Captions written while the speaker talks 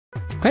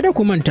Kada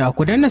ku manta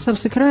ku danna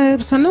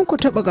subscribe sannan ku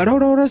taɓa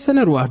ƙararrawar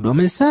sanarwa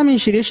domin samun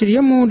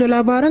shirye-shiryenmu da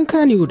labaran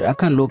KANNYWOOD a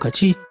kan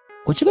lokaci.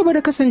 Ku ci gaba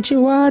da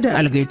kasancewa da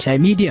Algaita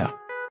Media.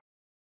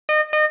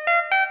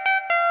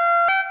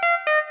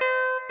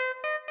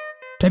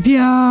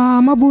 Tafiya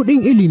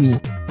mabuɗin ilimi.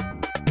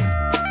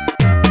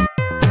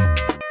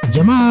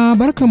 Jama'a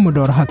barkanmu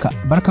da warhaka,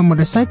 barkanmu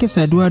da sake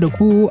saduwa da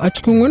ku a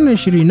cikin wannan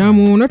shiri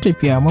namu na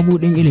tafiya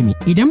mabuɗin ilimi.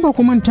 Idan ba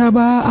ku manta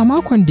ba a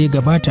makon da ya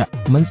gabata,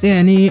 mun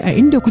tsaya ne a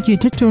inda kuke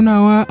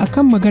tattaunawa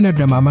akan maganar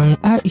da maman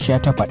Aisha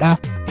ta faɗa.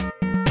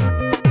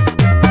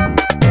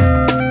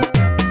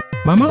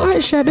 Maman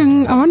Aisha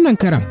ɗin a wannan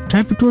karan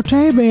ta fito ta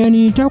yi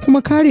bayani ta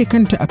kuma kare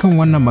kanta akan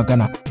wannan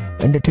magana,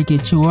 inda take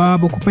cewa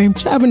ba ku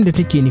fahimci abin da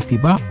take nufi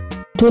ba.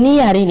 To ni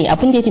yare ne,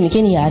 abin da ya taimake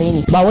ni yare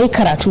ne, ba wai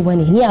karatu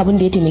bane. Ni abin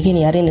da ya taimake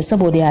ni yare ne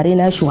saboda yare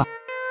na shuwa.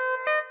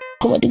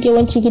 Kuma duk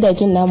yawanci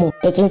gidajen namu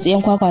da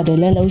tsintsiyan kwakwa da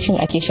lalaushin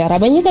ake shara,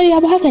 ban yi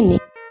karya ba, hakan ne.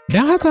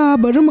 Don haka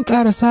bari mu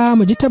karasa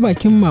mu ji ta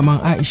bakin maman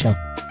Aisha.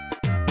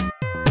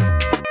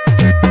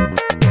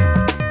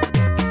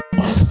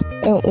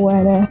 Yan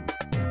uwana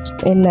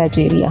yan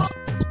Najeriya,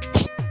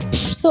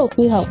 so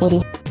ku yi haƙuri,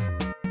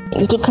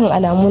 dukkan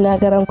alamu na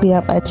garan ku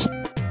ya ɓaci.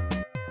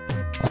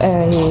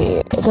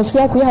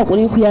 Gaskiya ku yi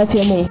haƙuri, ku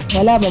yafe mai,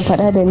 wala ban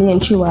faɗa da niyan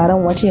cewa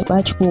ran wace ya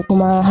ɓaci ko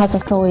kuma haka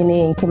kawai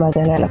ne yanki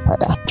magana na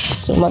faɗa.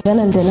 So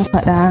maganan da na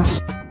faɗa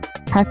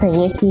hakan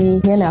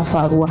yake yana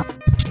faruwa.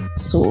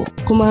 So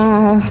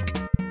kuma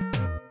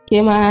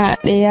ke ma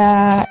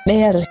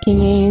ɗayar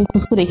kin yi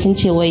kuskure kin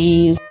ce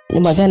wai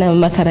maganan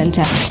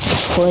makaranta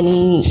ko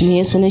ni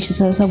me sunan shi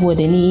san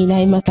saboda ni na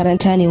yi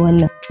makaranta ne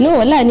wannan. No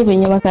wallahi ni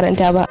ban yi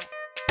makaranta ba.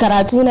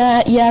 Karatu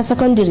na iya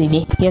secondary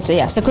ne ya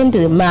tsaya,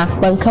 secondary ma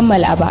ban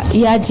kammala ba,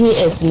 iya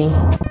JS ne,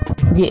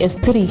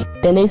 JS3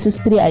 da na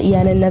 3 a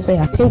iyanan na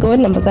tsaya. Kin ga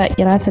wannan ba za a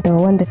kira ta da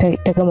wanda ta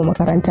gama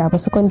makaranta ba,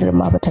 secondary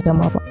ma ba ta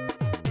gama ba.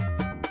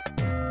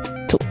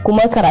 To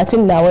kuma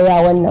karatun nawa ya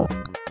wannan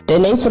da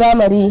na yi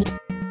primary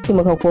sai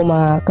muka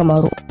koma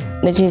Kamaru,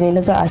 na je ne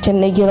na za a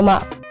can na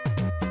girma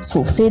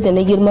sosai, da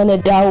na girma na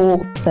dawo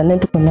sannan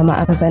tukunna ma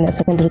aka sani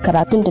secondary.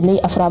 Karatun da na yi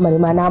a primary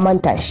ma na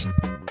manta shi,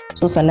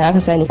 so sannan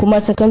aka sani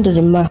kuma secondary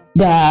ma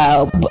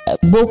ba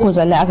boko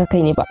zalla aka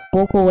kai ne ba,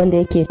 boko wanda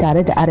yake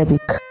tare da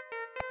Arabic,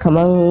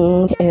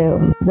 kaman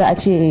za a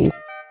ce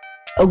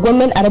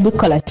Government Arabic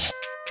College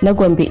na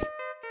Gombe,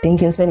 don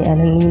kin sani a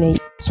nan ne,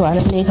 so a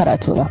nan ne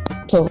karatu na.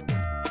 To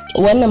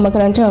wannan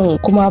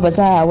makarantar kuma ba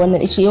za a wannan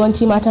ishe,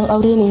 yawanci matan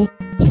aure ne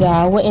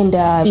da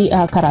waɗanda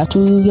a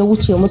karatu ya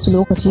wuce musu,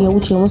 lokaci ya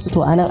wuce musu,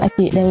 to anan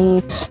ake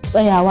dan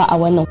tsayawa a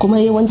wannan. Kuma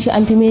yawanci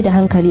an fi mai da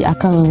hankali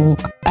akan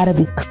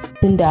Arabic,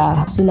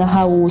 tunda suna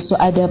hawo su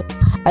adab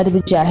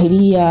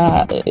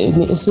jahiliya,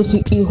 su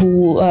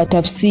fiqihu,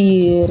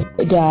 tafsir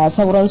da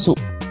sauransu,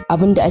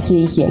 abinda ake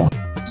yi kenan.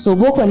 So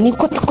boko ni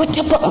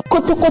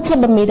kwata-kwata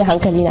ban mai da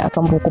hankali na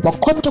akan boko ba,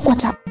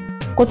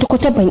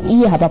 kwata-kwata ban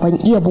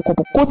iya boko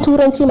ba, ko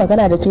turanci,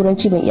 magana da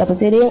turanci ban iya ba,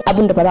 sai dai yin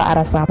abin da ba za a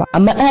rasa ba.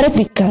 Amma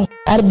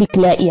Arabic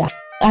na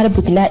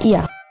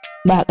iya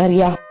ba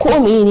ƙarya, ko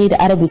meye ne da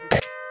Arabic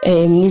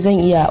ni zan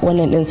iya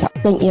wannan ɗinsa,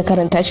 zan iya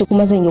karanta shi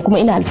kuma zan yi, kuma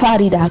ina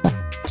alfahari da haka.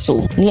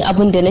 So ni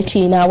abin da na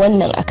ce na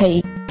wannan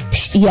akai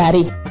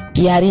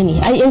yare ne,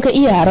 ai in ka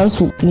iya yaran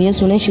su me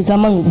sunan shi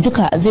zaman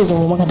duka zai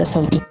zama maka da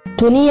sauki.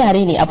 To ni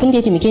yare ne, abin da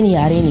ya taimake ni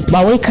yare ne,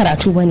 ba wai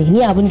karatu bane. Ni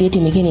abin da ya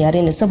taimake ni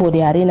yare ne saboda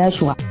yare na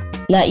shuwa,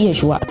 na iya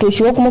shuwa. To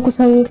shuwa kuma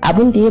kusan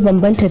abin da ya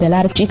bambanta da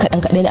larabci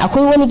kaɗan ne.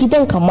 Akwai wani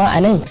gidan kama a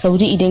nan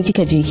Saudi idan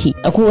kika je ki,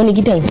 akwai wani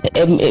gidan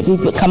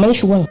kamar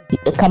shuwan,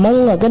 kamar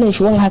maganar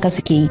shuwan haka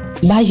suke yi,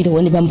 ba shi da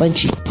wani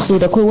bambanci. So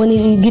da akwai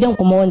wani gidan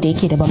kuma wanda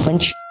yake da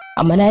bambanci,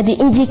 amma na dai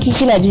in je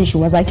kina jin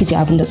shuwa zaki ji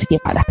abin da suke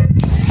faɗa,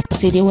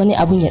 sai dai wani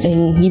abun ya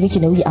ɗan yi miki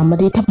nauyi, amma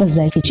dai tabbas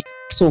zaki ji.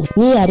 So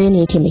ni yare ne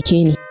ya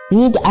taimake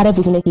ni da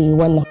Arabic nake yi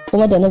wannan,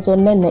 kuma da na zo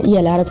nan na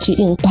iya larabci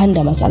din ban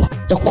da matsala.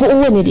 Da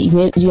kowane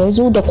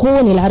yanzu da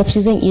kowane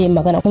larabci zan iya yin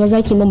magana, kuma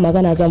zaki min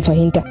magana zan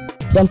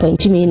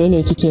fahimci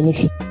menene kike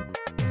nufi.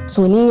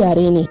 So ni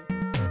yare ne,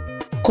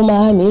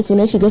 kuma me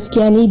sunan shi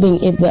gaskiya ni ban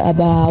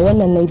ba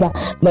wannan nai ba,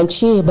 ban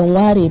ce ban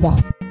ware ba,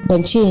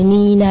 ban ce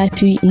ni na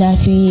fi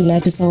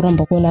sauran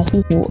ba, ko na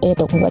fi ko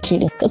da kuka ce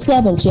din,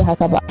 gaskiya ban ce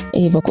haka ba.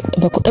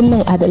 Ba kuɗin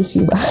min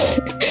adalci ba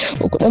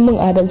ba kuɗin min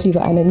adalci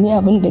ba anan. Ni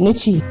abin da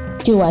nace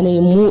cewa ne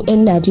mu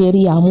 'yan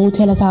Najeriya, mu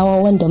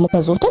talakawa wanda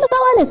muka zo,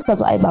 talakawa ne suka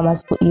zo, ai ba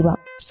masu kuɗi ba.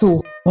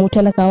 So mu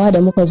talakawa da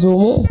muka zo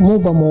mu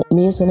ba mu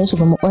me sunan shi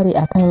ba mu kware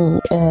akan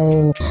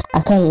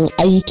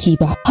aiki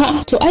ba.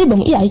 To ai ba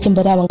mu iya aikin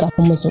ba daman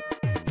kafin mu zo.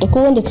 Da ko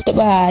wanda ta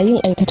taba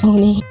yin aikatau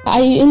ne,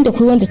 ai inda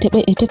ko wanda ta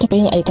taba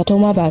yin aikatau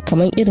ma ba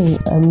kamar irin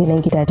minan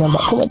gidajen ba.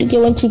 Kuma duk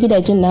yawanci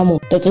gidajen namu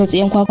da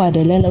tsintsiyan kwakwa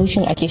da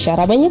lalaushin ake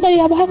shara, ban yi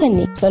karya ba, hakan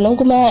ne. Sannan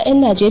kuma 'yan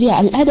Najeriya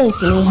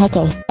al'adansu ne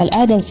hakan,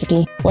 al'adansu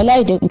ne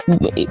wallahi.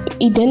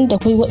 Idan da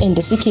kai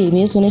waɗanda suke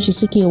me sunan shi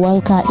suke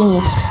wanka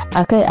din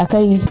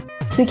akai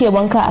suke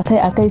wanka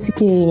akai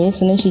suke me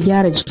sunan shi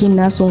gyara jikin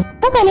nasu,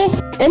 haka ne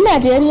 'yan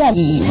Najeriya,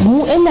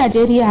 mu 'yan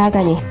Najeriya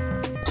haka ne.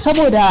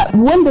 saboda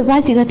wanda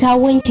za ki ga ta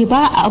wanke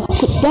ba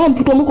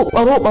fito muku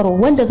baro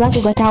wanda za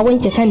ku ga ta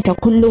wanke kanta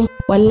kullum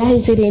wallahi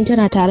sai da in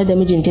tana tare da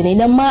mijinta ne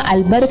dan ma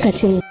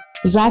albarkacin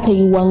za ta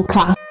yi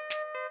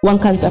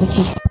wankan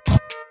tsarki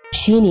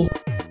shine.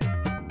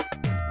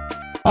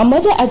 Amma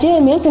dai a je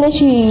me yasa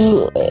nashi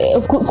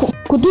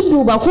ku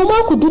dudduba ko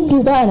ma ku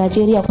dudduba a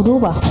Najeriya ku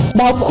duba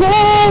ba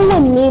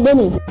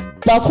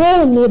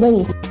kowanne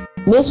bane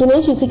me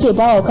sunan shi suke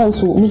bawa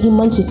kansu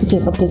muhimmanci suke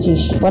tsaftace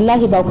shi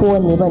wallahi ba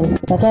kowanne bane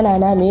magana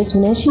na me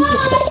sunan shi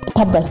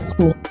tabbas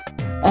ne.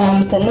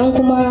 Sannan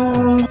kuma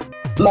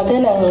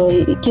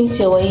maganan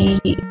kince wai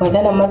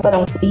maganan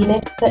matsalan kuɗi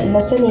na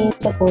sani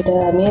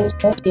saboda me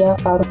sunan shi ya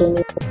faru da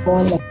ni kuma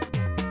wannan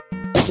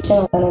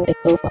cikin maganan da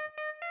kyau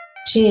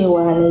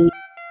cewa ne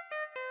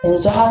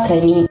yanzu haka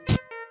ne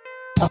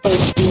akwai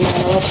kuɗi na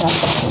wata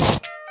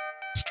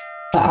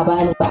ba a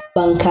bani ba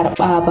ban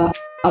karɓa ba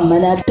amma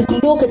na duk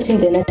lokacin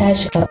da na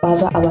tashi karɓa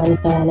za a bani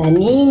kayana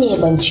ni ne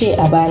ban ce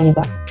a bani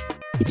ba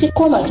ki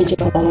koma ki ji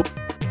magana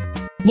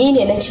ni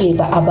ne na ce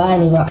ba a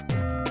bani ba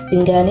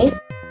kin gane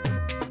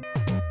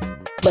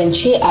ban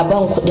ce a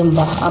ban kuɗin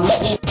ba amma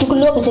duk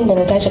lokacin da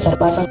na tashi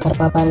karɓa zan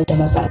karɓa bani da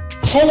matsala.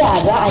 Ta yaya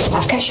za a yi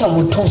a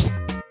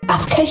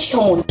kashe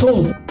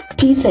mutum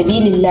fi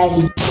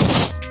sabilillahi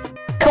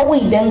kawai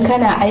dan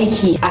kana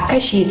aiki a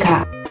kashe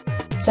ka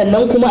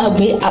sannan kuma a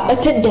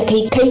batar da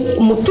kai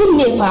mutum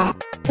ne fa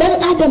dan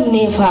adam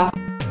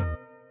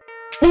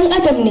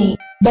ne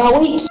ba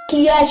wai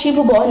kiyashi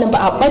ba wannan ba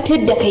a batar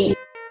da kai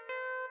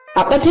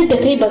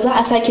ba za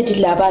a sake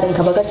jin labarin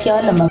ka ba gaskiya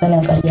wannan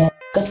maganar ƙarya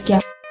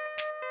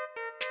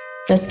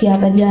gaskiya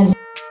ƙarya ne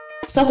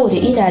saboda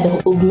ina da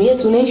me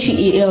sunan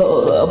shi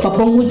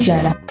babban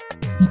hujja na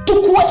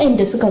duk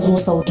waɗanda suka zo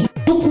Saudi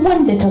duk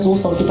wanda ta zo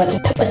Saudi ba ta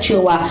taba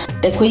cewa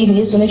da kai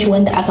me sunan shi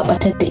wanda aka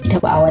batar da ita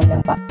ba a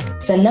wannan ba.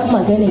 Sannan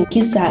maganin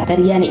kisa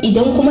ƙarya ne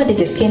idan kuma da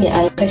gaske ne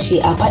an kashe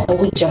a faɗa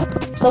hujjan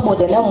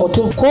saboda nan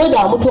mutum ko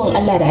da mutuwan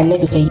Allah da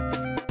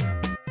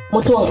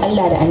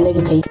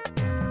annabi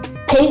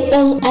kai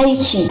dan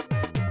aiki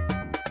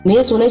me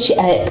sunan shi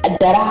a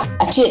kaddara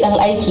a ce dan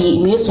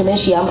aiki me sunan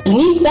shi ya mutu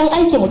ni dan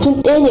aiki mutum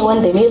ɗaya ne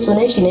wanda me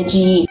sunan shi na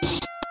ji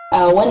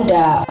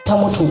wanda ta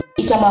mutu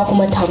ita ma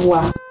kuma ta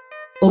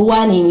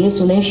ruwa ne me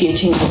sunan shi ya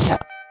cinye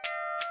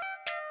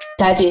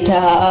ta je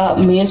ta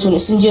me sunan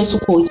sun je su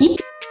kogi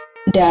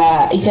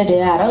da ita da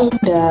yaran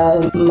da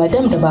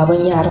madam da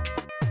baban yaran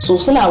so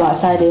suna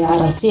wasa da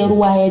yaran sai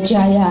ruwa ya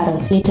ja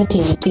yaran sai ta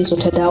taimake su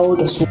ta dawo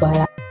da su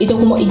baya ita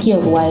kuma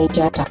igiyar ruwa ya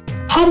ja ta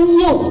har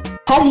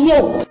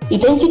yau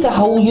idan kika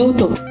hau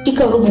YouTube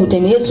kika rubuta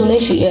me sunan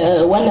shi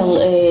wannan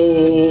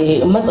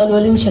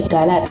matsalolin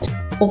shagalat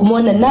ko kuma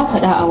wannan na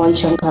faɗa a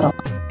wancan karon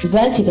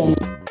za ki gani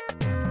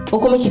ko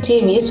kuma ki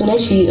ce me sunan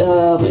shi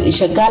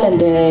shagalan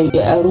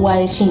da ruwa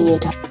ya cinye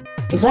ta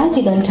za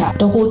ki ganta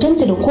da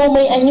hotonta da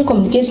komai an yi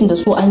communication da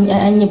su an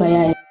yi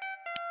bayani.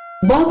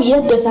 Babu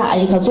yadda za a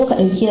yi ka zo ka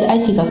ɗauki yar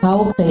aiki ka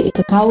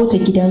kawo ta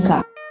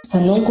gidanka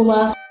sannan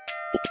kuma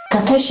ka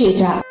kashe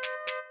ta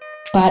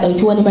ba a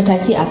ɗauki wani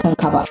mataki a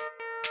kanka ba.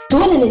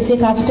 Dole ne sai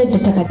ka fitar da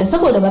takarda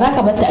saboda ba za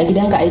ka bar ta a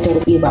gidanka a yi ta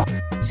ruɓe ba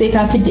sai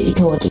ka fitar da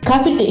ita waje.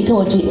 Ka fitar da ita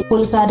waje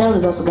kun sadar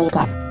za su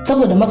ganka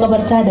saboda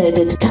makabarta da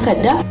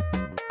takarda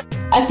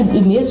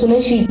asibiti me sunan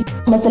shi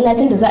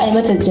masallacin da za a yi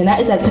mata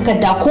jana'izar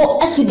takarda ko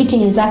asibiti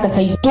ne zaka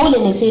kai dole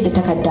ne sai da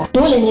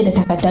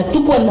takarda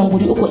duk wannan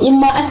guri uku in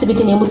ma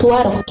asibiti ne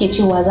mutuwa da kuke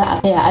cewa za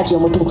a kai a aje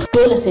mutu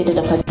dole sai da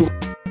takardu.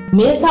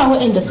 Me yasa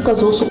waɗanda suka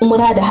zo su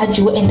umra da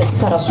hajji waɗanda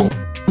suka rasu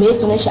me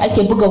sunan shi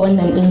ake buga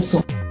wannan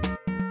ɗinsu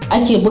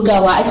ake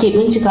bugawa ake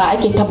bincika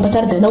ake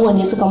tabbatar da nawa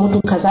ne suka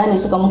mutu kaza ne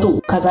suka mutu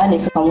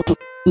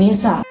me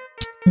yasa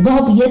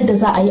babu yadda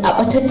za a yi a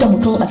batar da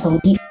mutum a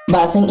Saudi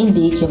ba a san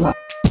inda yake ba.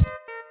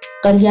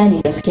 Ƙarya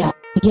ne gaskiya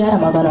gyara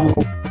maganan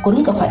ku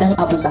rinka faɗan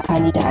abu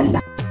tsakani da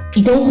Allah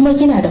idan kuma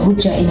kina da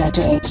hujja ina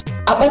jiran ki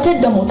a batar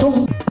da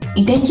mutum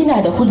idan kina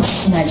da hujja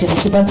ina jiran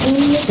ki ban san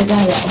yadda za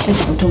a yi a batar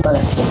da mutum ba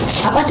gaskiya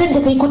a batar da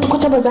kai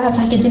kwata ba za a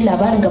sake jin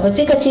labarin gaba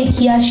sai ka ce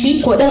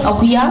kiyashi ko dan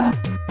akuya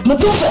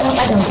mutum ko dan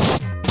adam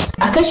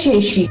a kashe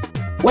shi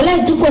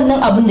wallahi duk wannan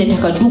abin da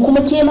takardu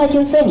kuma ke ma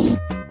kin sani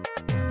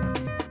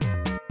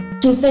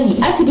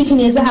asibiti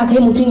ne za a kai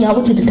mutum ya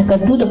mutu da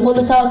takardu da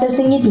polisawa sai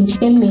sun yi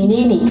binciken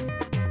menene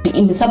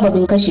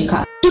musabbabin kashe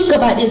ka duk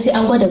gaba ɗaya sai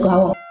an gwada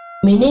gawan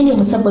menene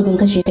musabbabin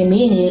kashe ta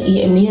me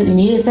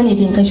ya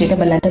sanadin kashe ta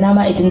ballantana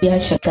ma idan ya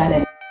shagala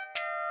ne.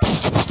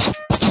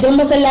 Idan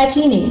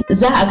masallaci ne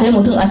za a kai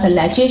mutum a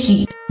sallace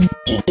shi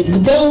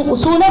don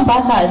sunan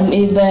ba sa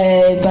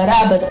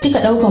bara ba su cika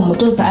ɗaukan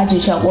mutum su ajiye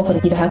shi a kofar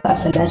gida haka a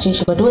sallace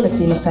shi ba dole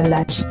sai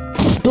masallaci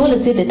dole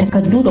sai da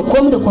takardu da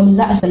komai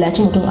za a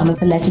sallaci mutum a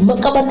masallaci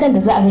makabartan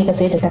da za a kai ka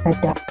sai da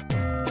takarda.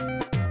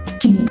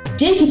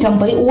 Je ki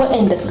tambayi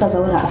waɗanda suka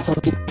zauna a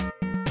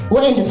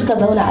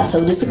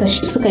Saudi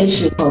suka yi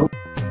shekaru.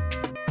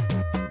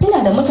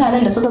 Ina da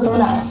mutanen da suka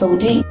zauna a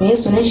Saudi me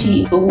sunan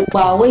shi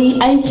ba wai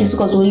aiki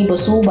suka zo yi ba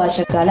su ba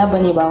shakala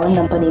bane ba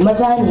wannan bane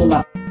maza ne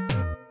ma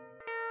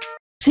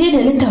sai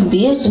da na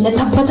tambaye su na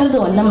tabbatar da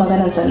wannan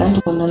maganar sannan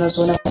tukunna na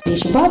zo na faɗe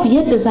shi. Babu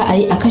yadda za a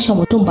yi a kashe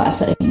mutum ba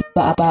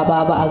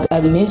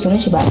a me sunan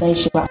shi ba a gan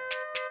shi ba.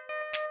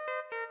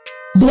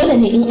 Dole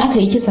ne in aka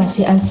yi kisa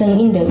sai an san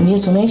inda me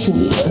sunan shi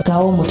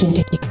gawo mutum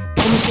take,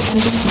 kuma sai an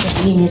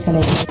bincika me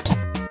sanadiyarta.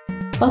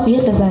 Babu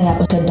yadda za a yi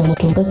batar da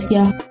mutum.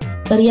 Gaskiya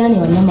ƙarya ne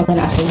wannan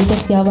magana, asali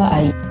gaskiya ba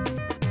a yi.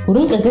 Ku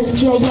rinka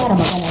gaskiya gyara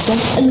magana don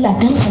Allah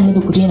dan Annabi,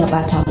 ku daina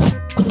bata mu,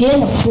 ku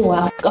daina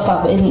fitowa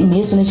kafa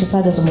me sunan shi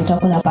sada zumunta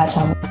kuna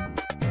bata mu.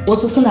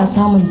 Wasu suna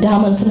samun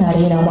daman suna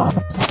raina mu a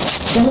kansa,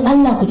 don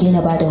Allah ku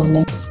daina bada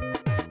wannan kisa.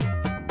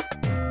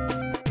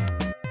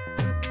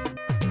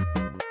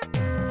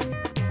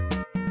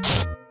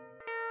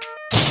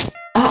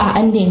 A'a,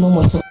 an nemi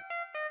mutum.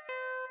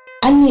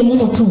 An nemi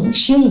mutum,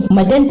 shin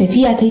madan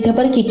tafiya ta yi ta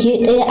barke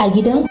ke ɗaya a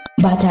gidan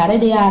ba tare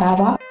da yara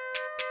ba?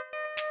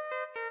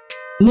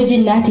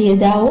 Mijin nata ya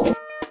dawo?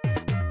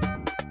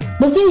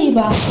 Ba zai yi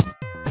ba.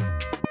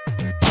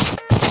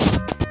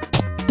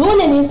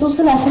 Dole ne su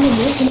suna sanin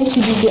da yake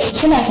mishi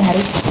suna tare.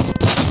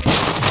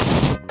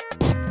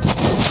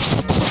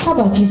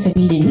 Haba fi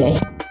sabilillahi.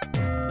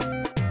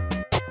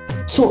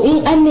 So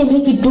in an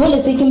neme ki dole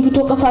sai kin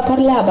fito kafafar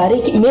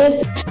labarai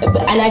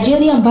a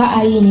Najeriya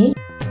ba a yi ne?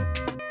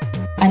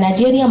 A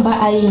Najeriya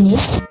ba a yi ne?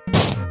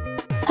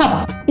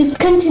 Haba,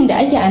 iskancin da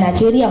ake a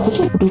Najeriya ku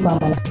duba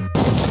mana.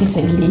 Fi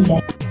sabilillahi.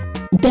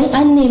 Dan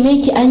an neme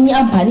ki an yi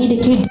amfani da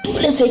ke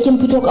dole sai kin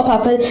fito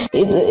kafafar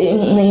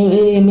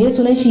me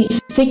sunan shi,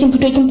 sai kin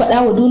fito kin faɗa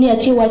wa duniya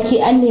cewa ke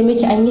an neme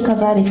ki an yi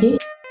kaza da ke.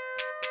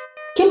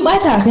 Kin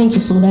bata kanki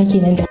suna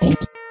kenan da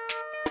kanki.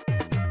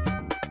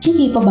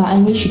 Ciki fa ba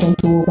an yi shi don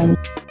tuwo bane.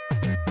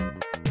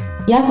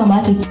 Ya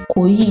kamata ki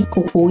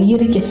koyi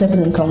rike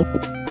sirrin kanku.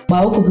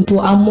 Ba ku fito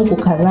an muku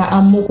kaza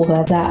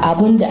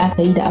abun da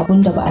aka yi da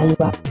abun da ba a yi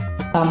ba.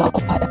 Kama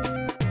ku faɗa.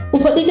 Ku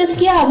faɗi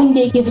gaskiya abin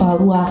da yake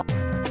faruwa.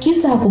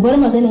 Kisa, ku bar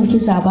maganin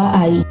kisa ba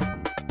a yi.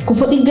 Ku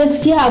faɗi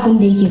gaskiya abin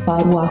da yake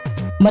faruwa.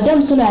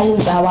 Madam suna yin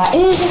tsawa,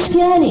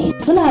 gaskiya ne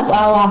suna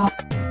tsawa.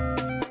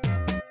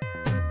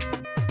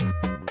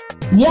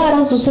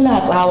 Yaransu suna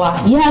tsawa,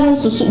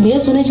 yaransu me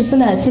sunan shi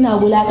suna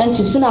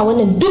wulakanci, suna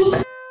wannan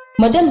duk.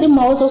 Madam din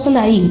ma wasu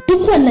suna yi,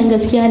 duk wannan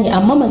gaskiya ne,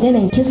 amma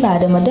maganin kisa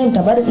da madam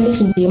ta bar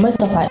mijin da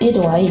mata faɗe da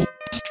waye.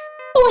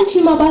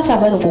 Yawanci ma ba sa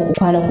barin koko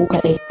kwana ko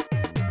kaɗai.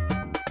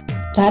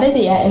 Tare da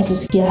 'ya'yansu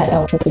suke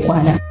haɗa koko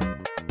kwana.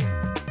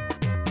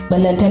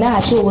 Ballantana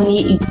a ce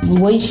wani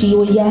wai shi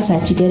ya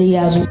saci dare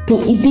ya zo. To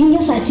idan ya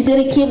saci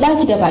dare ke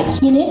baki da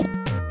baki ne?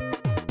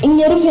 In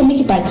ya rufe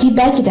miki baki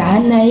baki da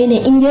hannaye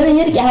ne? In ya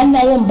rike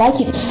hannayen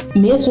baki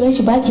me sunan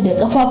shi baki da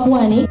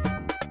kafafuwa ne?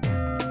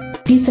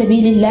 Fi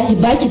sabilillahi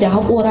baki da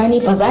haƙora ne?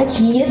 Ba za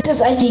ki yadda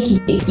zaki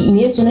ki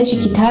me sunan shi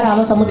ki tara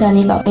masa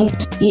mutane kafin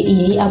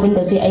yayi abin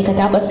da zai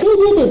aikata ba, sai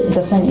dai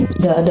da sani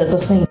da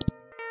sani.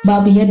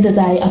 Babu yadda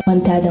za a yi a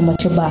kwanta da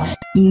mace ba,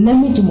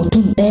 namiji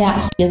mutum ɗaya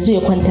ya zo ya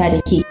kwanta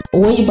da ke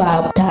wai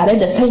ba tare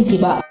da sanki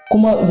ba,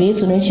 kuma me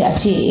sunan shi a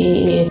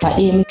ce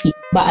faɗe miki,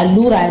 ba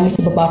allura ya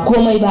miki ba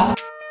komai ba,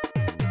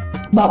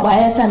 ba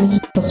ƙwaya sa miki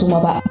kika suma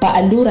ba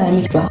allura ya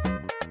miki ba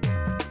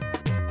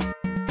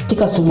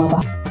kika suma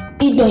ba,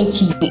 idon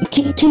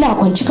ki kina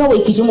kwanci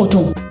kawai ki ji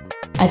mutum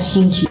a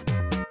cikinki,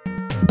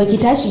 baki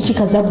tashi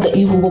kika zabga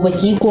ihu ba,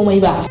 baki yi komai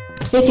ba,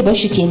 sai ki bar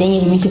shi kenan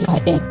yin miki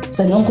faɗin,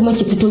 sannan kuma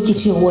ki fito ki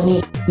ce wani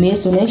me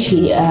sunan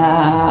shi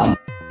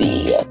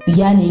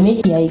ya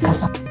neme ki yayi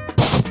kasa.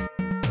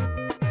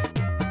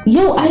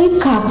 Yau ai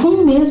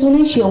kafin me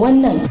sunan shi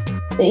wannan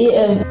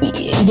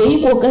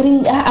yayi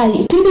kokarin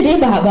tunda dai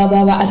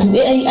ba a tube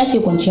ake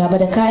kwanciya ba,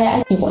 da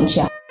kaya ake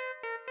kwanciya.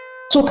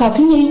 So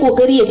kafin yayi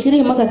kokari ya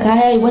cire maka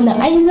kaya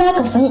wannan ai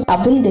zaka san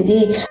abin da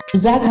dai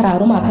zaka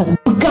raruma ka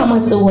buga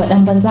masa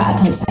wadan banza a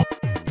kansa.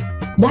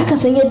 Zaka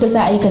san yadda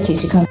za a yi ka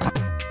ceci kanka.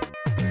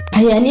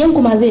 Hayaniyan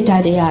kuma zai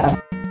tada yaran.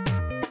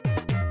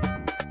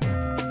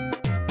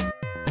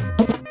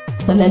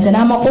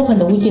 Ballantana ma kofar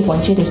da kuke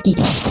kwance da ki.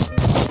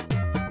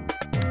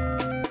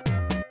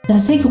 Da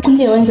sai ki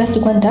kulle wani zaki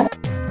kwanta?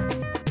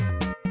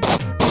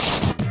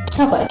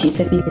 Ta ba fi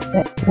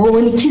sabilillah. Ko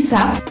wani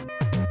kisa?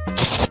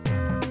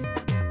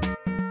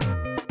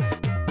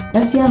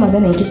 Gaskiya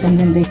maganar kisan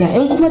nan da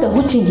in kuma da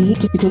hujjin da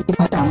yake fito ki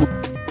faɗa mu.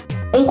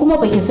 In kuma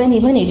baki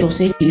sani bane to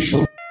sai ki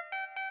shiru.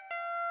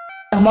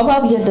 Amma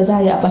babu yadda za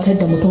a yi a batar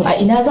da mutum. A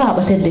ina za a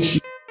batar da shi?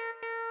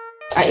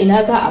 A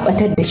ina za a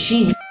batar da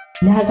shi?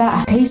 Na za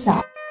a kai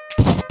sa?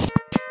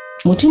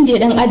 Mutum da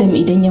dan adam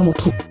idan ya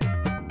mutu,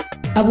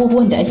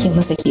 abubuwan da ake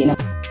masa kenan.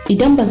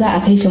 Idan ba za a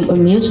kai shi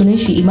me sunan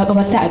shi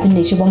makabarta abin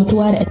da shi ba,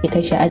 mutuwa da ake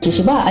kai shi aje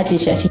shi, ba a aje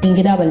shi a cikin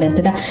gida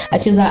ballantana a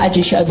ce za a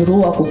aje shi a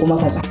durowa ko kuma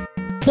kaza.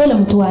 Dole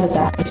mutuwa da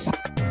za a kai sa.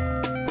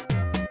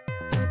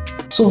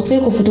 So sai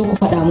ku fito ku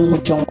faɗa mun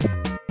hujjanku.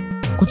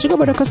 Ku ci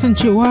gaba da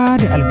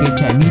kasancewa da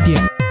Algaita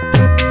Media.